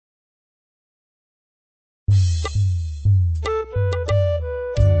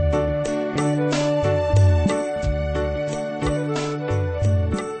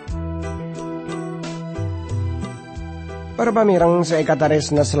Para pamirang saya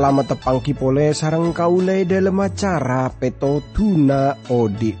kataresna selamat tepangki pole sareng kaule dalam acara Peto Tuna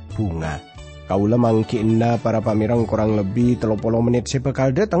Odi Bunga. Kaula mangkinna para pamirang kurang lebih 30 menit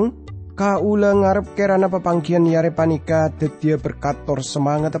sebekal dateng. Kaula ngarep kerana pepangkian yare panika tetia berkator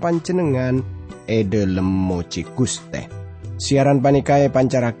semangat panjenengan dalam moci Guste. Siaran panika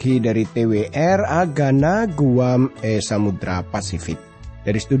pancaraki dari TWR Agana Guam Samudra Pasifik.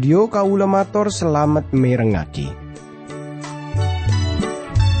 Dari studio kaula matur selamat merengaki.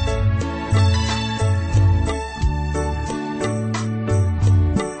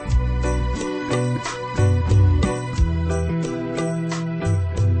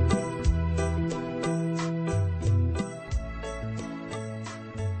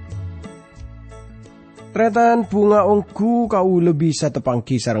 Tretan bunga ongku kau lebih bisa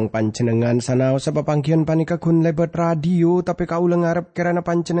tepangki sareng panjenengan sanau sapapangkian panika kun lebat radio tapi kau lengarep kerana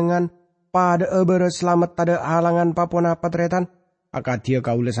panjenengan pada ebere selamat tada halangan papon apa tretan akadia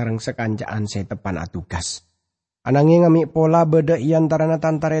kau le sareng sekanjaan se tepan atugas. Ananging ngami pola beda iantarana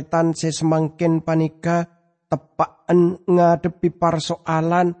tantaretan se semangkin panika tepaan ngadepi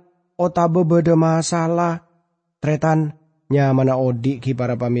persoalan otabe beda masalah tretan nyamana odi ki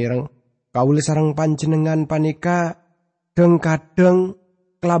para pamireng. Kaule sareng panjenengan panika deng kadeng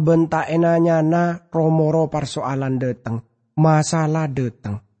klaben tak enanyana romoro persoalan deteng, masalah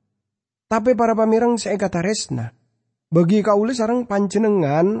deteng. Tapi para pamireng seega taresna, bagi kaule sareng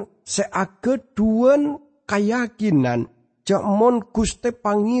panjenengan seageduan keyakinan jamon Guste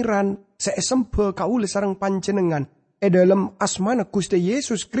Pangeran seesembe kaule sareng panjenengan dalam asmana Guste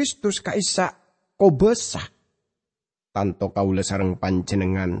Yesus Kristus kaisa kobesah. Tanto kaula sareng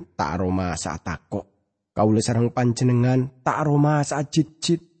panjenengan tak aroma saat takok. Kaula sareng panjenengan tak aroma saat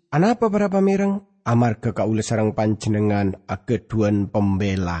jit-jit. Anapa para pamireng? Amarga kaula sareng panjenengan ageduan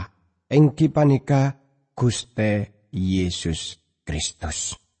pembela. Engki panika Guste Yesus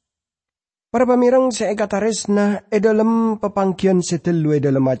Kristus. Para pamireng seega taresna dalam pepangkian sedelu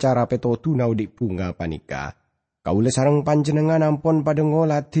dalam acara Peto Tuna Odi Bunga panika. Kaula sareng panjenengan ampun pada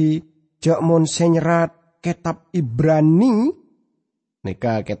ngolati jakmon senyerat Kitab Ibrani,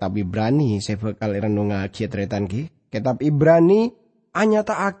 neka Kitab Ibrani saya bakal renunga kiatretan ki. Kitab Ibrani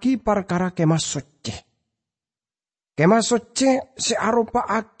anyataaki perkara kemah suci. Kemah suci searupa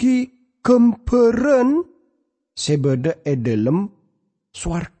aki gemberen sebeda dalam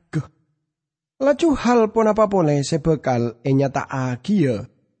swarga. Laju hal pun apa boleh saya bakal nyataaki ya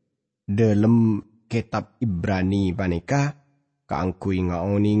dalam Kitab Ibrani panika. Kaangkui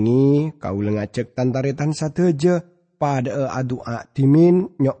ngaoningi kaula ngajak tantaretan sadeja pada adua timin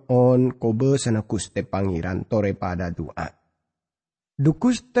nyoon kobe sana Guste Pangeran tore pada doa.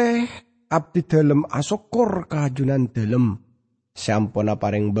 Dukuste abdi dalem asokor kajunan dalem. Sampuna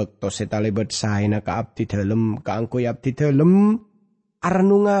paring bekto setalebet saena ka abdi dalem kaangkui abdi dalem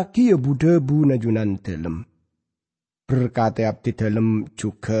arenungaki ya budebu najunan dalem. Berkate abdi dalem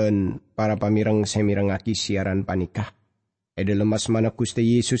jugen para pamireng semirengaki siaran panikah. Dalam asmana Guste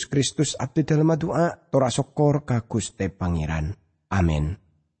Yesus Kristus abdi dalam doa tora sokor ka Guste Pangeran. Amin.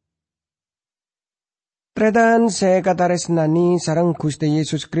 Tretan saya kataresnani sareng Guste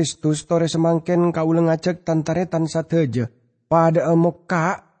Yesus Kristus tore semangken kaula ngajak tantaretan sadeja pada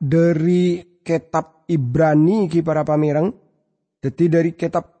muka dari Kitab Ibrani ki para pamireng. Jadi dari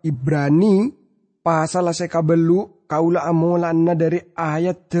Kitab Ibrani pasal seka belu kaula amulanna dari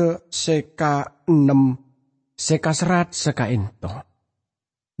ayat seka 6. Seka serat seka ento.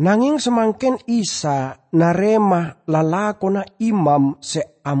 Nanging semangken Isa naremah lalakona imam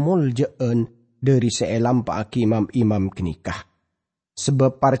seamul jeen dari seelam paaki imam-imam kenikah.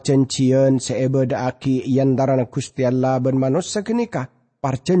 Sebab parjanjian seebeda aki yantarana Gusti Allah ben manusia kenikah.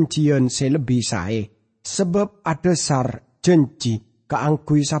 Parjanjian selebih sae. Sebab ada sar janji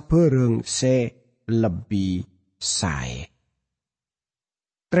kaangkui sabereng se lebih sae.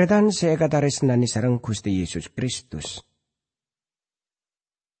 Tretan saya kataresnani sareng Gusti Yesus Kristus.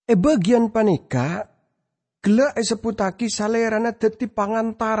 Bagian panika gela seputaki salerana dadi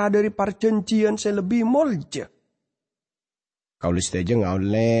pangantara dari perjanjian selebih molje. Kaulis teja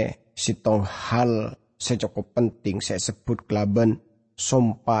ngaule sitong hal secukup penting saya sebut kelaban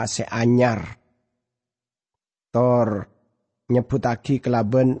sompa seanyar. Tor nyebutaki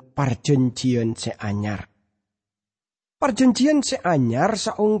kelaban perjanjian seanyar. Perjanjian seanyar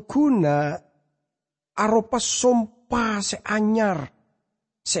saungguna arupa sompa seanyar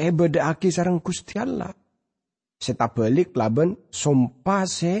sebedaaki sareng Gusti Allah. Setabalik laban sompa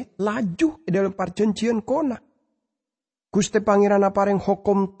se laju dalam perjanjian kona. Gusti Pangeran aparing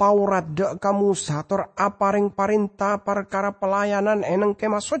hukum Taurat dek kamu sator aparing parintah perkara pelayanan eneng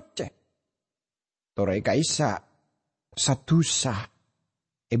kemah suci. Torai kaisa satusah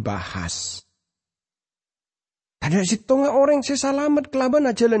bahas. Pada sitonga orang sesalamat kelaban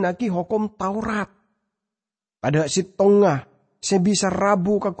aja lenaki hukum Taurat. Pada sitonga sebisa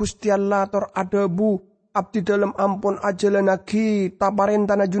rabu ka Gusti Allah tor adabu abdi dalam ampun aja lenaki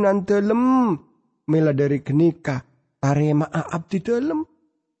taparentah najunan dalam mela dari genika. Tarema abdi dalam.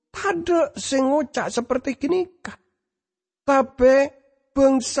 Tada sing ngocak seperti genika. Tapi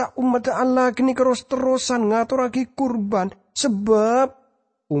bangsa umat Allah kini terus-terusan ngaturake kurban. Sebab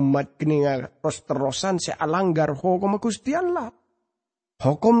umat kini terus-terusan sealanggar hukum Gusti Allah.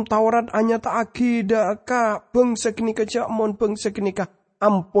 Hukum Taurat hanya tak akidah ka bangsa kini kejakmon bangsa kini ka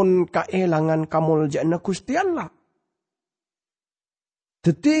ampun kaelangan kamul jana Gusti Allah.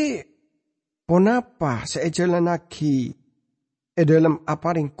 Jadi ponapa sejalan lagi dalam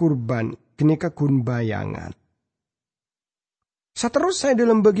aparing kurban kenika kun bayangan. Seterusnya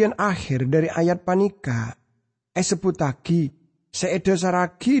dalam bagian akhir dari ayat panika sebut lagi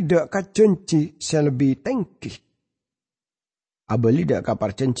seedasaraki dak kajenci selebih tengki. Abali dak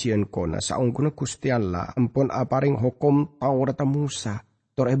kapar cencian kona saungkuna Gusti Allah ampun aparing hukum Taurat Musa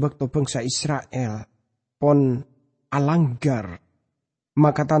tor ebak to bangsa Israel pon alanggar.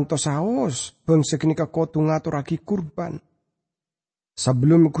 Maka tanto saos bangsa kenika kotu ngaturaki kurban.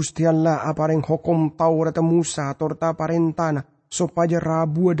 Sebelum Gusti Allah aparing hukum Taurat Musa torta parentana supaya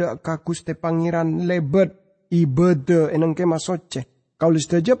rabu ada ka Gusti Pangeran lebet ibadah eneng kemah soce.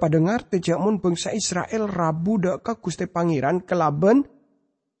 Kaulis daja pada ngarti jamun bangsa Israel rabu ada ka Gusti Pangeran kelaban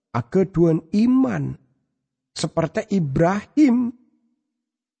akeduan iman seperti Ibrahim.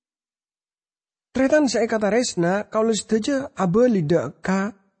 Tretan saya kata resna, kalau saja abali dak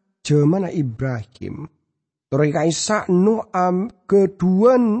ka jamana Ibrahim. Torai kaisa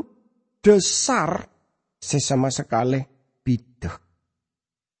keduan dasar sesama sekali bidah.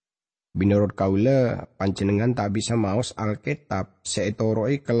 Menurut kaula panjenengan tak bisa maos Alkitab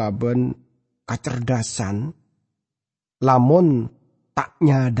seetoroi kelaban kacerdasan. Lamun tak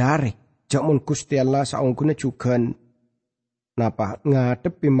nyadare jamun Gusti Allah saungkuna jugan napa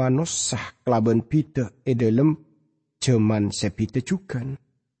ngadepi manusia kelaban bida dalam zaman sebida juga.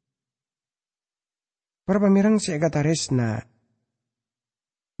 Para pamirang saya kata resna,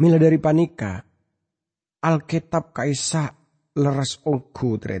 mila dari panika, Alkitab kaisa leres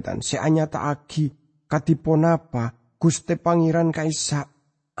ogu tretan, seanya taagi katipon apa, Gusti Pangeran kaisa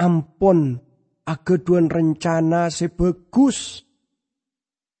ampun ageduan rencana sebagus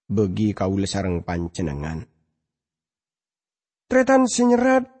bagi kaula sareng panjenengan. Tretan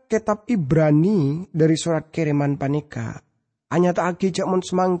sinyerat kitab Ibrani dari surat kiriman panika. Hanya tak agi jakmon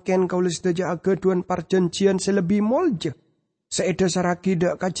semangken kaulis daja ageduan perjanjian selebih molje. Seeda saragi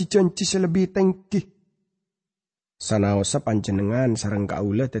dak kaji janji selebih tengki. Sanaosa panjenengan sareng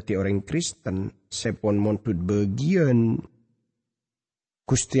kaula dadi orang Kristen sepon montut bagian.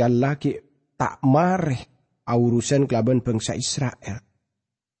 Gusti Allah ki tak mareh urusan kelaban bangsa Israel.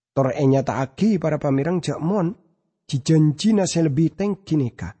 Tor enya tak agi para pamirang jakmon dijanjina selebih tengki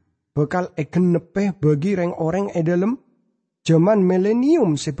nika. Bakal egenepeh bagi reng orang edalem zaman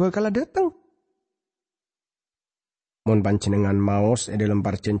milenium sebakal datang. Mon panjenengan maos dalam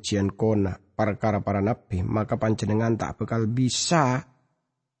perjanjian kona perkara para nabi, maka panjenengan tak bakal bisa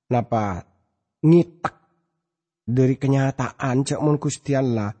napa ngitak dari kenyataan cak mon Gusti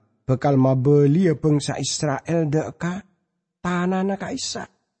Allah bakal mabeli bangsa Israel deka tanana kaisa.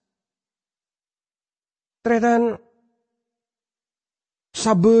 Tretan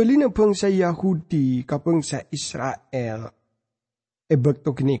sabelina bangsa Yahudi ka bangsa Israel ebek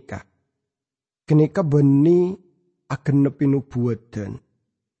to genika beni agen nepi nubuatan.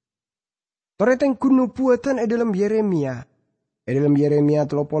 Toreteng nubuatan dalam Yeremia. Dalam Yeremia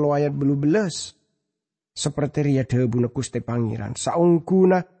 30 ayat 12. Seperti ria debuna Gusti Pangeran.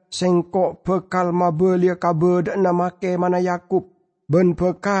 Saungkuna sengkok bekal mabelia kabeda namake mana Yakub. Ben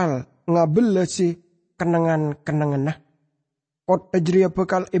bekal ngabele si kenangan-kenangan nah. Kot tajria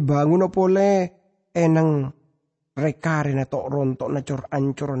bekal bangun opole enang rekare na tok rontok na cor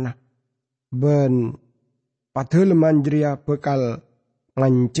ancur na. Ben padahal manjria bekal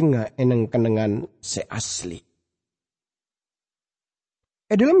ngancenga enang kenangan seasli.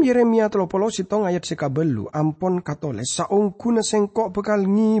 Dalam Yeremia 30 sitong ayat sekabelu ampon katoles saungkuna sengkok bekal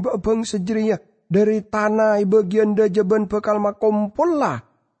ngiba bang sejeria dari tanah bagian dajaban bekal makompola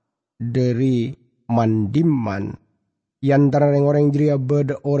dari mandiman yantara orang jeria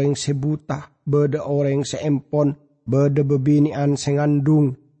beda orang sebuta beda orang seempon beda bebinian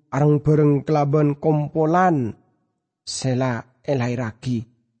sengandung arang bareng kelaban kompolan sela elairaki.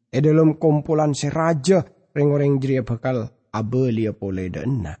 Dalam kumpulan seraja reng-oreng jeria bakal abelia pole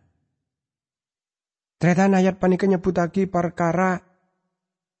dena. Tretan ayat panika nyebutaki perkara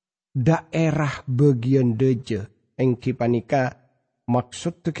daerah bagian deje. Engki panika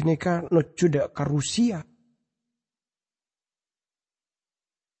maksud teknika nocuda ka Rusia.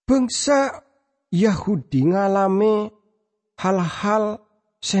 Bangsa Yahudi ngalami hal-hal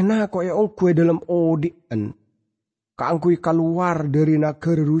sena koyo kue dalam odien. Kaangkui keluar dari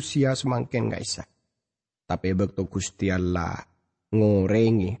negara Rusia semangken guys. Tapi bekto Gusti Allah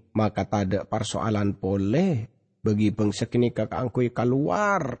ngorengi maka tada persoalan pole bagi bangsa kenika kaangkui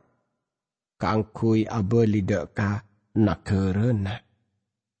keluar. Kaangkui abeli deka nakerena.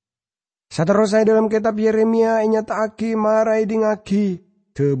 Saterusnya dalam kitab Yeremia nyataaki marai dingaki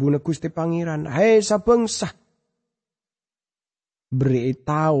tebuna Gusti Pangeran. Hei sabangsa.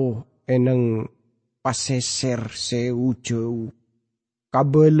 Beritahu eneng paseser seujau.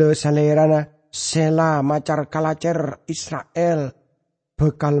 Kabele salerana sela macar kalacer Israel.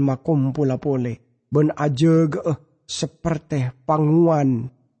 Bekal makumpula pole. Ben ajeg seperti panguan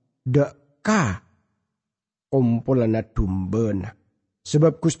deka kumpulan dumbena.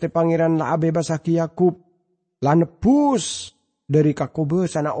 Sebab Gusti Pangeran la abebasaki Yakub la nebus dari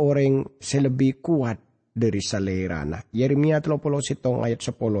kakubesan orang selebih kuat dari salerana. Yeremia 37 ayat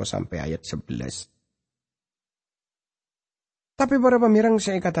 10 sampai ayat 11. Tapi para pamirang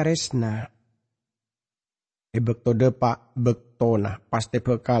saya kata resna. Bekto depa bektona pasti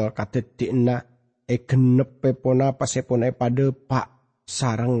bekal katetikna genep pepona pasepona pada pak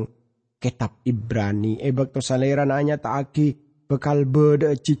sarang kitab Ibrani. Bekto salerana anya taaki bekal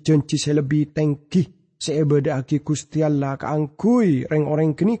beda cicenci selebih tengki. Seebeda aki Gusti Allah kaangkui reng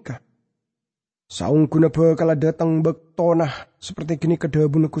orang kenika. Saung kuna bekal datang bektonah seperti kini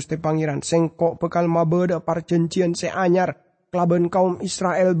kedebun Gusti Pangeran. Sengkok bekal mabeda perjanjian seanyar kelaban kaum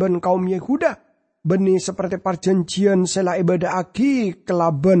Israel ben kaum Yehuda. Beni seperti perjanjian sela ibadah aki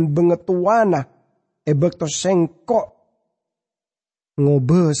kelaban bengetuana. Bekto sengkok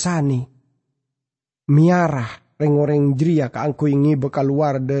ngobesani miarah reng orang jeria kaangkui ngi bekal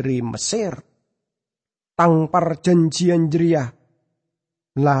luar dari Mesir. Tang perjanjian jeria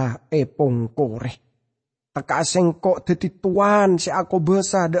lah pongkore. Teka sengkok tetituan si ako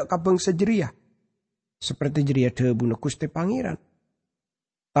besa dek kabeng sejeria. Seperti jeria debuna Gusti Pangeran.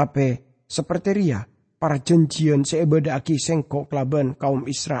 Tapi seperti ria para janjian seebeda aki sengkok kelaban kaum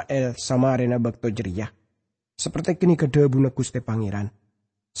Israel samarena bakto jeria. Seperti kini kedebuna Gusti Pangeran.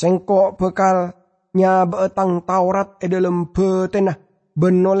 Sengkok bekal nyabeetang Taurat dalam betena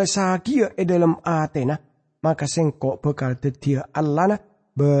benole sakia dalam atena. Maka sengkok bekal tetia allana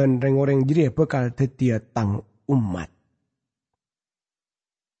ben reng-oreng jeria bekal tetia tang umat.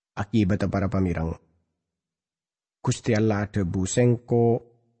 Akibat para pamirang. Gusti Allah debu sengkok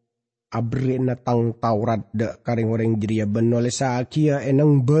abri na tang Taurat de karing orang jeria benole sakia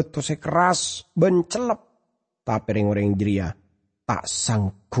enang beto sekeras bencelep. Tapi reng orang jeria tak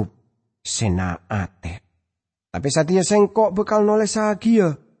sanggup senaate. Tapi satia sengkok bekal nole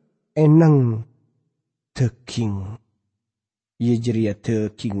sakia enang teking. Ye jeria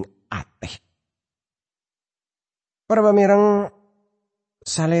teking ate. Para pamirang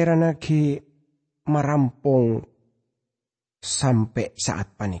salerana ki marampong sampai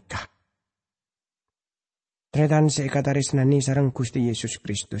saat panikah. Tretan seikataris nani sarang Gusti Yesus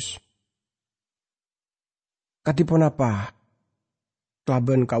Kristus. Katipun apa?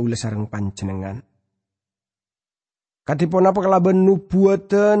 Kelaban kaula sarang panjenengan. Katipun apa kelaban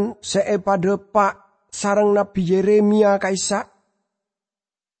nubuatan seepada pak sarang Nabi Yeremia kaisa.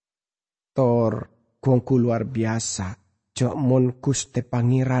 Tor gongku luar biasa. Jokmon Gusti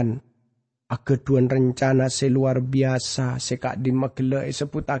Pangeran. Ageduan rencana seluar biasa. Sekak dimagele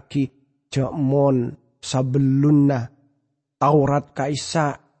seputaki. Jokmon sabelunna Taurat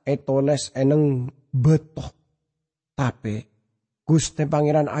kaisa etoles eneng betoh. Tapi Gusti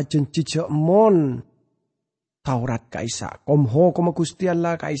Pangeran ajen cijak mon Taurat kaisa. Komho koma Gusti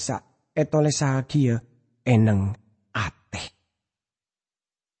Allah kaisa etoles sakia eneng ate.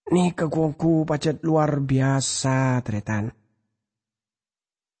 Nih kekuangku pacet luar biasa tretan.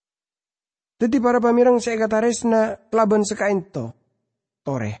 Jadi para pamirang saya kata resna kelaban sekainto.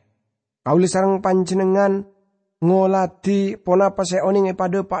 Tore. Kauli sarang panjenengan ngolati ponapa seoning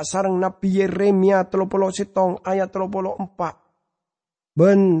pada pak sarang Nabi Yeremia 37 ayat 34.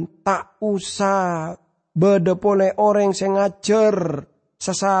 Ben tak usah beda pole orang sing ngajer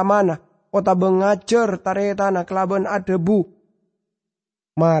sesamana kota bengajer taretana kelaban adebu.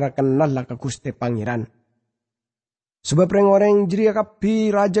 Mara kenal lah ke Gusti Pangeran. Sebab orang jeria kapi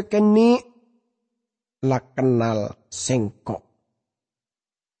raja keni lah kenal sengkok.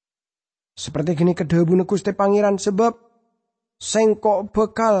 Seperti gini kedebune Gusti Pangeran sebab sengkok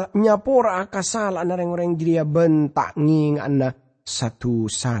bekal nyapora kasal ana reng-reng jiria bentak ngingana satu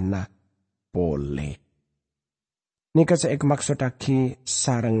sana boleh. Nika saya maksudaki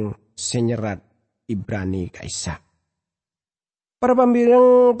sareng senyerat Ibrani kaisa. Para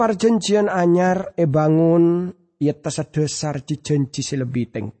pambirang perjanjian anyar bangun ia tasadesar dijanji selebih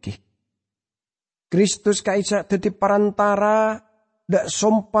tengki. Kristus kaisa dadi parantara dak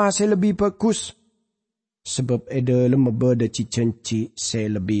sompa selebih bagus. Sebab edalem mebeda cijanji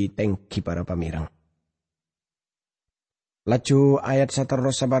selebih tengki para pamirang. Laju ayat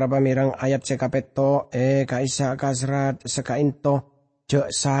saterus para pamirang ayat sekapeto kaisa kasrat sekainto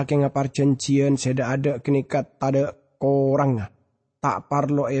jek saking parjanjian seda ada kenikat tada korang tak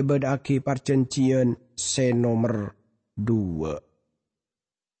parlo bedaki parjanjian nomor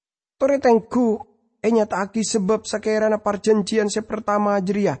 2. Tore tengku nyataki sebab sakerana parjanjian pertama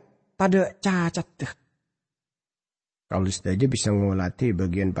jeria tada cacat deh. Kaulis aja bisa ngolati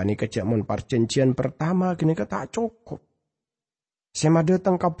bagian panika cakmun parjanjian pertama kenikat tak cukup. Sema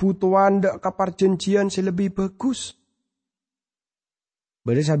datang kebutuhan dak ke perjanjian lebih bagus.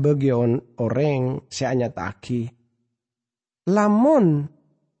 Beda sebagian orang saya nyataki. Lamun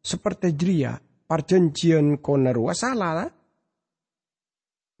seperti jeria perjanjian konerua salah lah.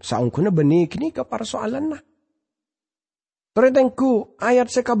 Saungkuna benih kini ke persoalan lah. Teretengku ayat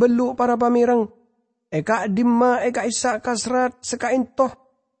sekabelu para pamirang. Eka dimma eka isa kasrat sekaintoh.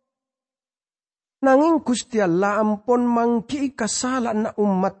 Nanging Gusti Allah ampun mangki kasalan na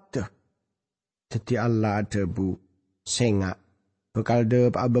umat. Jadi Allah debu senga. Bekal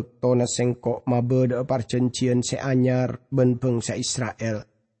de abekto na sengkok mabe de perjanjian seanyar ben bangsa Israel.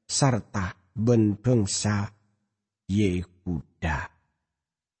 Sarta ben bangsa Yehuda.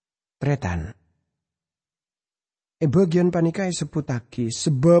 Tretan. Bagian panikai seputaki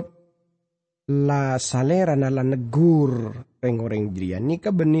sebab la salera na la negur reng-reng jirian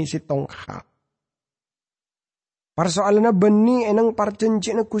nika beni si tongha. Persoalannya beni enang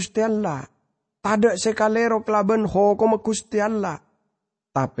perjanjian Gusti Allah. Tada sekalero kelaban hukum Gusti Allah.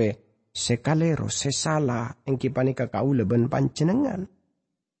 Tapi sekalero sesala engki panika kaula ben panjenengan.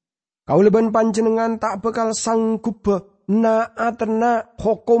 Kaula ben panjenengan tak bakal sanggup naatna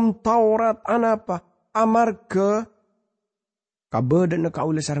hukum Taurat anapa amarga kabedan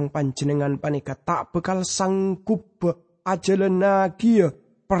kaula sareng panjenengan panika tak bakal sanggup ajalana kia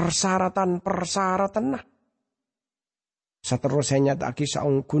persyaratan nah. Saterusnya tak kisah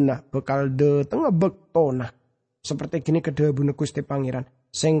ongkuna bekal de tengah bektona. Seperti gini kedebune Gusti Pangeran.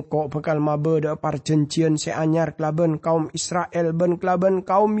 Sengkok bekal mabeda perjanjian seanyar kelaban kaum Israel ben kelaban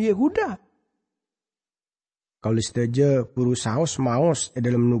kaum Yehuda. Kaulis saja buru saos maos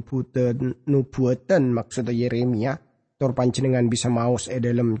dalam nubuatan maksudnya Yeremia. Tor panjenengan bisa maos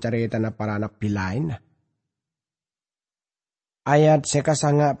dalam carita para nabi lain. Ayat seka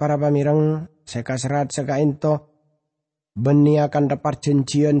sanga para pamirang seka serat seka into. Beni akan dapat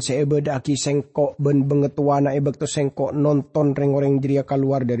janjian seebedaki sengkok ben bengetuana ebek to sengkok nonton reng-reng jeria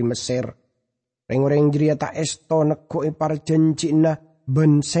keluar dari Mesir. Reng-reng jeria tak esto neko ipar janjina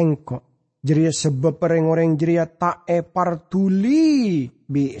ben sengkok. Jeria sebab reng-reng jeria tak tuli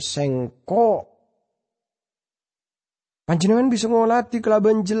bi sengkok. Panjenengan bisa ngolati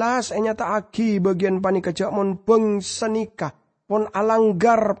kelaban jelas nyata aki bagian panika jakmon bangsa nikah pon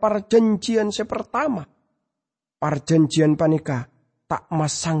alanggar perjanjian sepertama. Perjanjian panika tak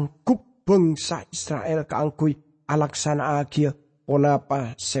masangkup bangsa Israel keangkui alaksana agia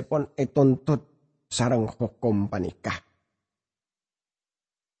ponapa sepon etuntut sarang hukum panika.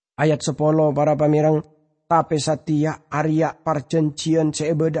 Ayat 10 para pamirang tapi satia Arya perjanjian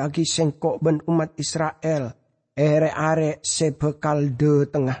seebedagi sengkok ben umat Israel are sebekal de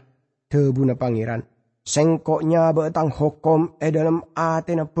tengah debuna pangeran sengkoknya betang hukum dalam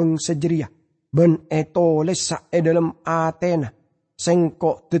atena bangsa jeria. Ben eto lesa dalam atena.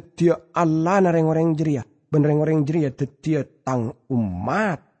 Sengkok detia Allah na reng-reng jeria. Ben reng-reng jeria detia tang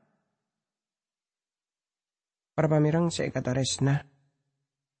umat. Para pamirang saya kata resna.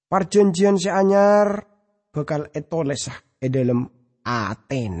 Perjanjian seanyar bekal eto lesa dalam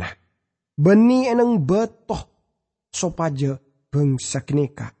atena. Beni enang betoh sopaja bangsa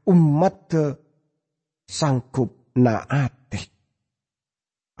kenika umat sangkup naat.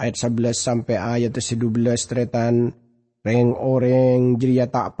 Ayat 11 sampai ayat 12 tretan reng-oreng jeria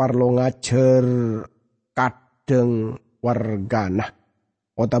tak parlo ngajar kadeng wargana.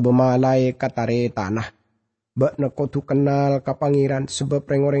 Ota bemalai katare tanah. Bak nekotu kenal ka pangeran sebab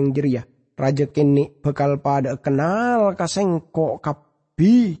reng-oreng jeria. Raja kini bekal pada kenal ka sengkok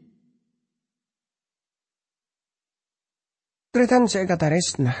kapi. Tretan saya kata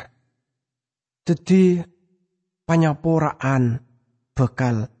resna. Jadi panyaporaan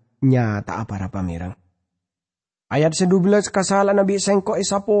bekal nyata apa pamirang. Ayat 12 kasala nabi sengko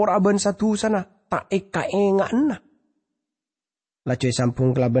isapora ben satu sana tak eka enga. Lacoy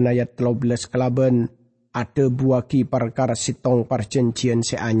sampung kelaben ayat 13 kelaben ada buaki perkara sitong perjanjian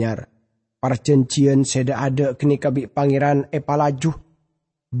seanyar. Perjanjian seda ada kini kabi pangeran epalaju.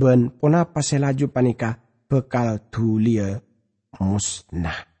 Ben ponapa selaju panika bekal tulia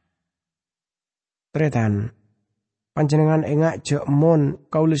musnah. Tretan, panjenengan engak jek mon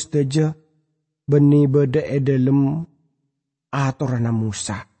kaulis deje beni bede edelem aturana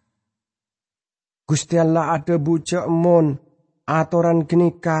Musa. Gusti Allah ada bucek mon atoran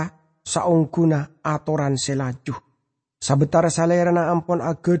genika saungkuna atoran selaju. Sabetar salerana ampon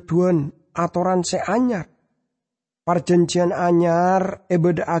ageduan atoran seanyar. Perjanjian anyar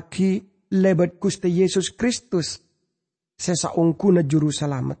ebeda aki lebet Gusti Yesus Kristus. Sesaungkuna juru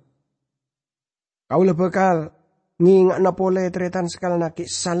selamat. Kau lebekal ngingak na pole tretan sekal naki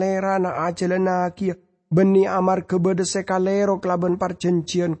salera na ajela naki beni amar ke bede sekalero kelaben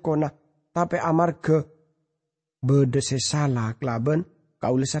perjanjian kona. Tapi amar ke bede sesala kelaben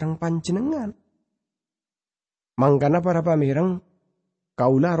kaula sareng panjenengan. Mangkana para pamireng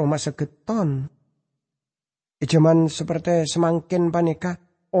kaula Roma segeton. Jaman seperti semangkin panika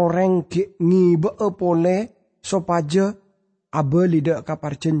orang ngibe pole sopaja abe lidak ka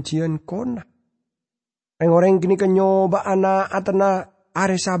perjanjian kona. Orang gini kenyoba anak atena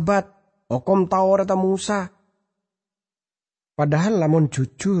are sabat okom tawar ta Musa. Padahal lamun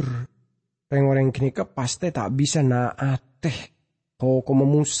jujur orang gini ke pasti tak bisa naateh hukum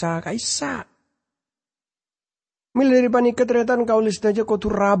Musa kaisa. Mil dari panika tretan kaulis daja kotu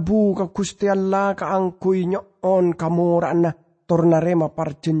rabu ka Gusti Allah ka angkui nyoon kamurana tornarema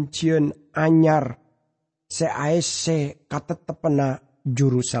perjanjian anyar seaese katetepena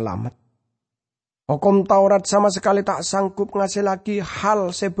juru selamat. Hukum Taurat sama sekali tak sanggup ngasih lagi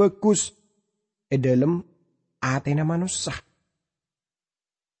hal sebagus edalem atena manusia.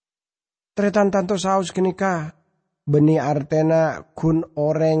 Tretan tanto saus kenika beni artena kun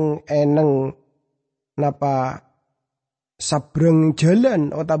orang eneng napa sabreng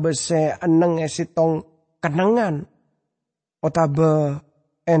jalan otabe se eneng esitong kenangan otabe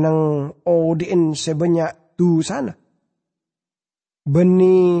eneng odin sebanyak du sana.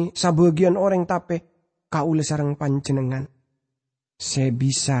 Beni sabagian orang tape kaula sareng panjenengan. Se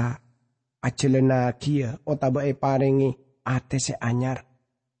bisa acelena kia otabe parengi ate se anyar.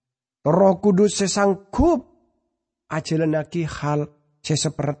 Roh Kudus sesangkup acelena ki hal se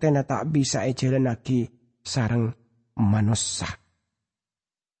sepertena tak bisa acelena ki sareng manusia.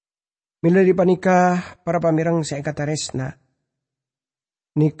 Mila dipanika para pamirang saya kata resna.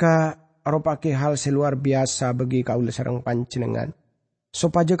 Nika aropake hal seluar biasa bagi kaula sareng panjenengan.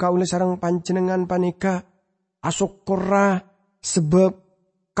 Sopaja kaula sareng panjenengan panika asukura sebab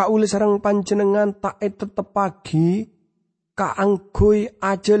kaula sareng panjenengan tak tetep pagi kaangkui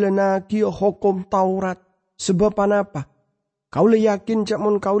ajelenagi hukum Taurat. Sebab apa? Kaula yakin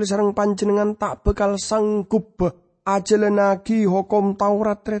jamun kaula sareng panjenengan tak bekal sanggup ajelenagi hukum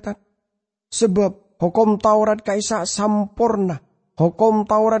Taurat tretan. Sebab hukum Taurat kaisa sampurna, hukum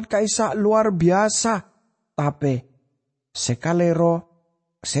Taurat kaisa luar biasa. Tapi sekalero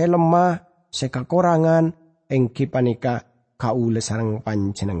selemah, sekakurangan, engki panika kaula sareng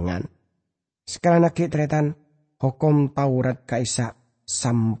panjenengan. Sekarang nakit tretan, hukum Taurat kaisa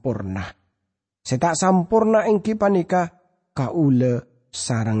sampurna. Setak sampurna engki panika kaula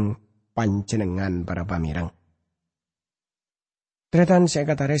sareng panjenengan para pamirang. Tretan saya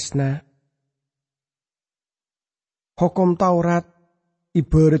kata resna, hukum Taurat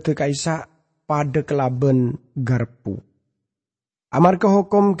ibarat kaisa pada kelaben garpu. Amarga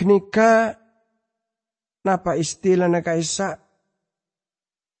hukum genika napa istilahna kaisa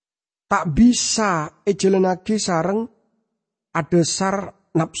tak bisa ejelenagi sareng adesar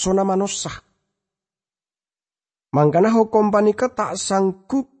napsona manusia. Mangkana hukum panika tak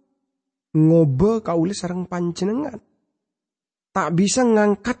sanggup ngobe kauli sareng panjenengan. Tak bisa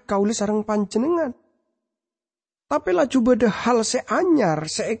ngangkat kauli sareng panjenengan. Tapi laju beda hal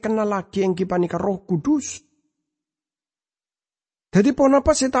seanyar seekena lagi yang kipanika Roh Kudus. Jadi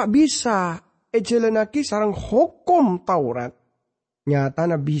ponapa saya tak bisa ejelenaki sarang hukum Taurat. Nyata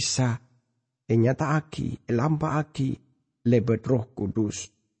na bisa. Nyata aki, lampa aki, lebet Roh Kudus.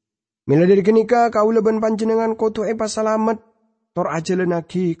 Mila dari kenika kau leben panjenengan koto epa salamet. Tor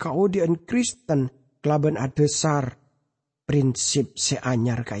ajelenaki kau dian Kristen kelaban adesar prinsip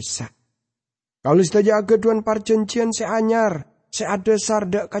seanyar kaisa. Kau listaja ageduan perjanjian seanyar.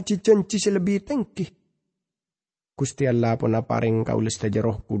 Seadesar dak kaji janji selebih tengkih. Gusti Allah pun paring kaula sedaya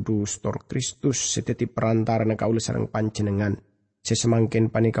Roh Kudus tor Kristus seteti perantarana kaula sareng panjenengan sesemangkin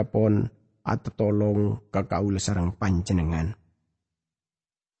panikapon atetolong ka kaula sareng panjenengan.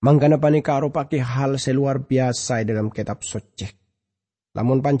 Mangkana panika aropake hal seluar biasa dalam kitab suci.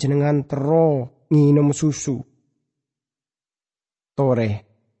 Lamun panjenengan tero nginum susu, tore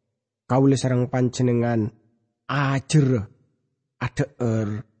kaula sareng panjenengan ajer adeer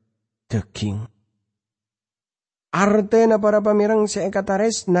daging. Artena para pamirang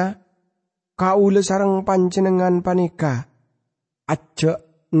seekataresna, kaula sareng panjenengan panika aja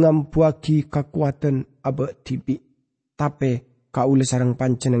ngampuagi kekuatan abek tibi, tapi kaula sareng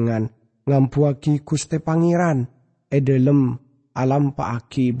panjenengan ngampuagi Guste Pangeran edelem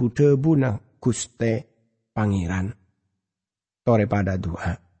alampaaki budebuna Guste Pangeran. Tore pada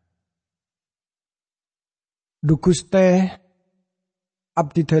doa. Du Guste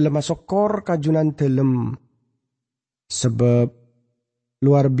abdi dalem asokor kajunan dalem. Sebab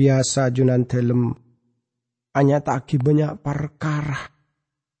luar biasa junan dalem anyatake banyak perkara.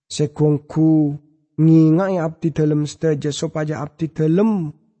 Segongku ngingai abdi dalem sedaja supaya abdi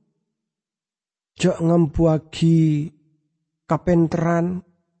dalem jak ngampuagi kapenteran,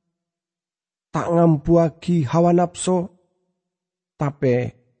 tak ngampuagi hawa nafsu,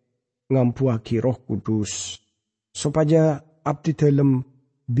 tapi ngampuagi Roh Kudus supaya abdi dalem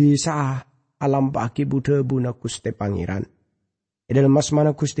bisa alampaki budebuna Guste Pangeran. Dalam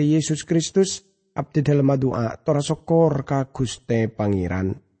asmana Gusti Yesus Kristus, abdi dalam doa tora sokor ka Guste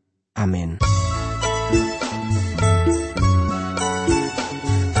Pangeran. Amin.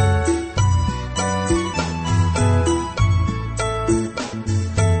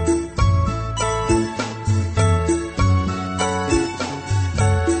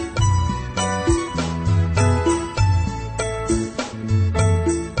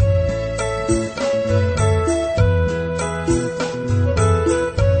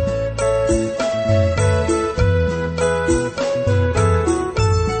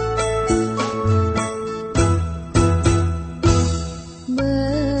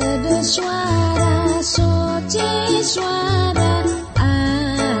 Suara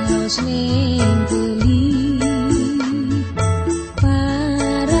halus nih